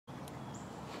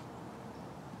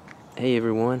Hey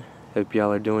everyone, hope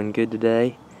y'all are doing good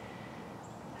today.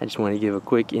 I just want to give a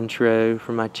quick intro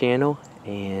for my channel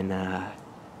and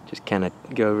just kind of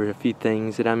go over a few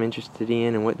things that I'm interested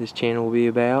in and what this channel will be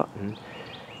about, and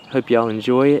hope y'all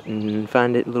enjoy it and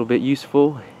find it a little bit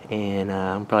useful. And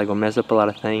I'm probably going to mess up a lot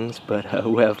of things, but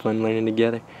we'll have fun learning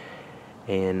together.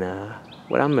 And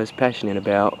what I'm most passionate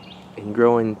about in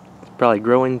probably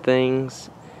growing things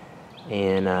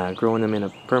and growing them in a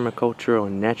permacultural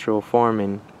and natural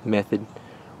farming method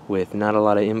with not a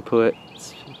lot of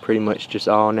inputs, pretty much just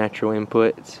all natural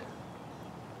inputs,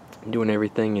 doing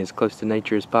everything as close to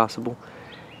nature as possible.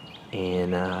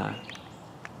 And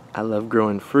I love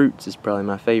growing fruits. It's probably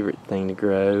my favorite thing to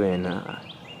grow, and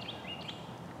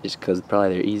just because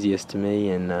probably they're easiest to me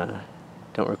and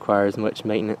don't require as much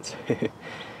maintenance.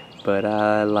 But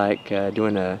I like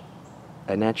doing a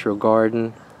natural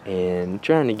garden and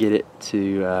trying to get it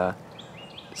to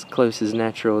as close as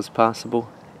natural as possible,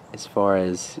 as far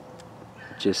as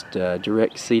just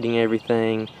direct seeding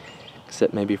everything,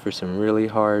 except maybe for some really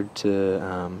hard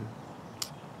to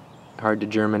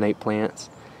germinate plants.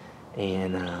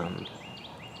 And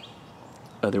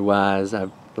otherwise I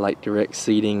like direct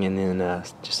seeding, and then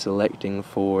just selecting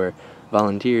for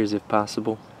volunteers if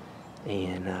possible.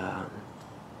 And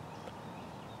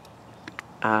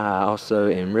I also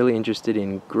am really interested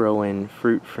in growing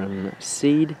fruit from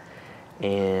seed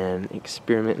and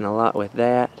experimenting a lot with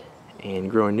that,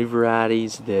 and growing new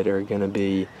varieties that are going to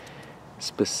be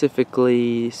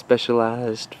specifically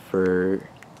specialized for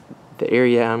the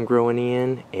area I'm growing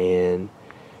in and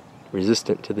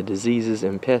resistant to the diseases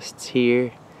and pests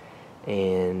here.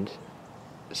 And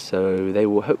so they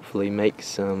will hopefully make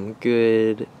some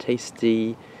good,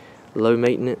 tasty, low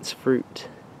maintenance fruit.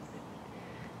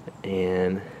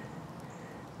 And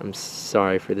I'm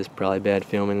sorry for this probably bad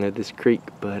filming of this creek,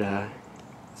 but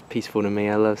it's peaceful to me.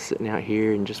 I love sitting out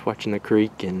here and just watching the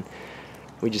creek, and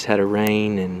we just had a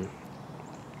rain, and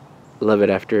love it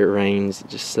after it rains.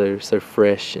 It's just so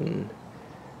fresh, and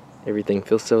everything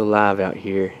feels so alive out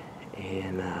here.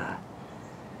 And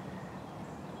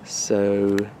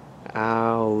so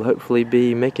I'll hopefully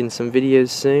be making some videos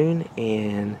soon,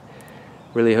 and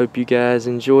really hope you guys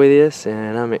enjoy this,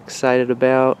 and I'm excited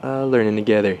about learning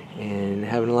together and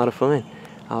having a lot of fun.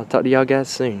 I'll talk to y'all guys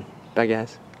soon. Bye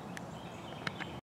guys.